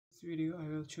video I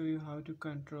will show you how to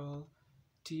control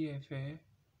TFA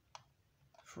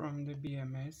from the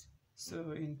BMS.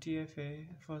 So in TFA,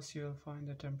 first you will find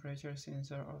the temperature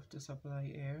sensor of the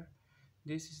supply air.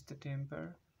 This is the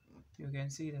temper. You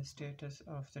can see the status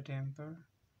of the temper,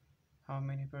 how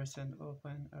many percent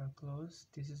open or closed.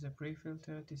 This is a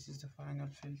pre-filter, this is the final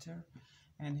filter,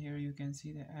 and here you can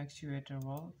see the actuator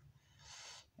valve,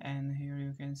 and here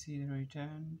you can see the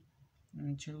return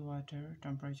chill water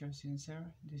temperature sensor.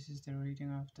 This is the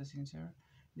reading of the sensor.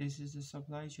 This is the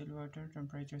supply chill water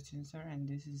temperature sensor, and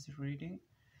this is the reading.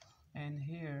 And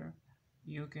here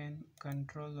you can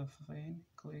control the fan.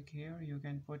 Click here, you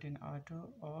can put in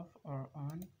auto, off or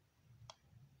on.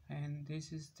 And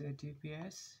this is the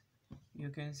DPS. You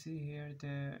can see here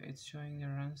it's showing the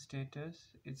run status,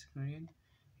 it's green.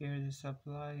 Here the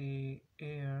supply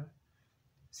air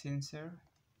sensor,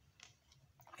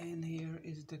 and here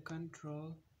is the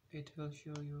control. It will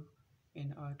show you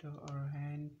in auto or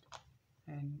hand,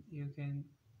 and you can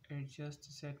adjust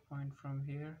the set point from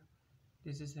here.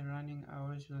 This is the running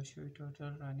hours, will show you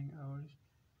total running hours.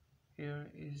 Here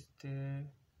is the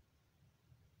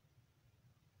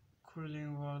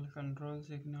cooling wall control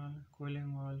signal,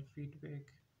 cooling wall feedback.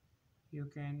 You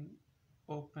can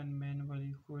open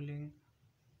manually cooling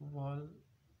wall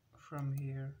from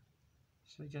here.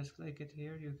 So just click it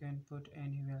here, you can put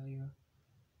any value.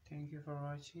 Thank you for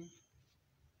watching.